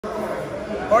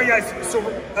All right, guys, so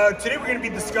today we're going to be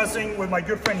discussing with my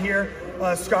good friend here,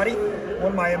 Scotty,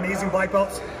 one of my amazing black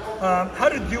belts, how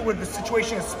to deal with the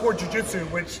situation in sport jiu-jitsu,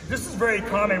 which this is very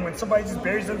common when somebody just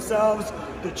buries themselves,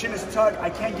 their chin is tucked, I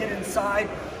can't get inside,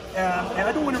 and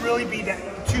I don't want to really be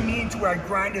that too mean to where I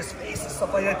grind his face and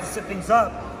stuff like that to set things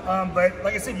up. But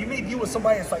like I said, you may deal with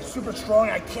somebody that's like super strong,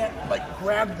 I can't like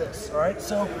grab this, all right?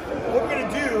 So what we're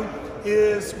gonna do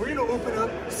is we're gonna open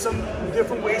up some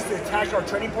different ways to attack our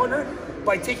training partner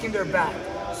by taking their back.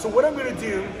 So what I'm gonna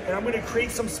do, and I'm gonna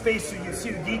create some space so you can see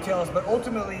the details, but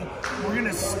ultimately we're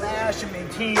gonna smash and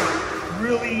maintain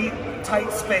really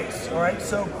tight space, all right?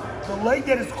 So the leg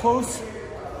that is close,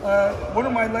 one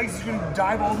of my legs is gonna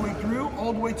dive all the way through,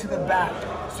 all the way to the back.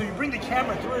 So you bring the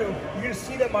camera through, you're gonna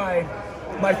see that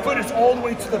my foot is all the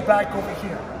way to the back over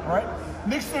here, all right?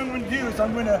 Next thing I'm gonna do is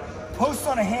I'm gonna post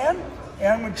on a hand,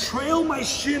 and I'm gonna trail my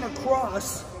shin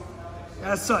across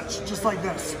as such, just like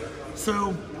this.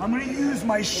 So I'm gonna use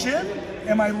my shin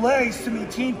and my legs to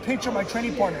maintain pinch on my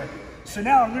training partner. So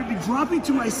now I'm gonna be dropping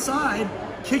to my side,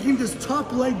 kicking this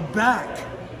top leg back.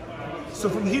 So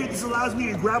from here, this allows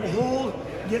me to grab a hold,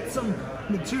 get some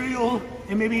material,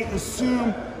 and maybe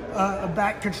assume a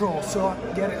back control. So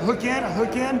get it, hook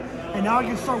in, and now I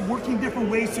can start working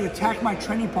different ways to attack my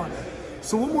training partner.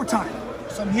 So one more time.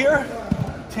 So I'm here,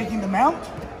 taking the mount.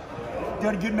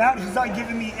 Got a good mount, he's not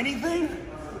giving me anything.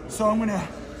 So I'm gonna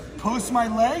post my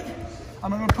leg,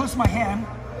 I'm gonna post my hand,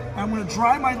 and I'm gonna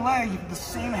drive my leg, the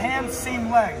same hand,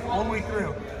 same leg, all the way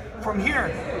through. From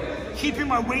here, keeping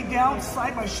my weight down,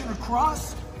 slide my shin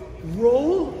across,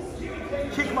 roll,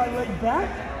 kick my leg back,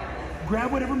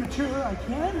 grab whatever material I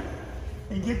can,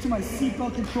 and get to my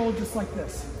seatbelt control just like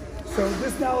this. So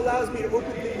this now allows me to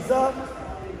open things up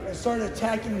and start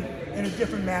attacking in a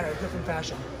different manner, a different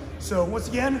fashion. So once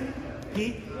again,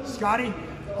 Pete, Scotty,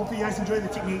 hopefully you guys enjoy the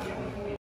technique.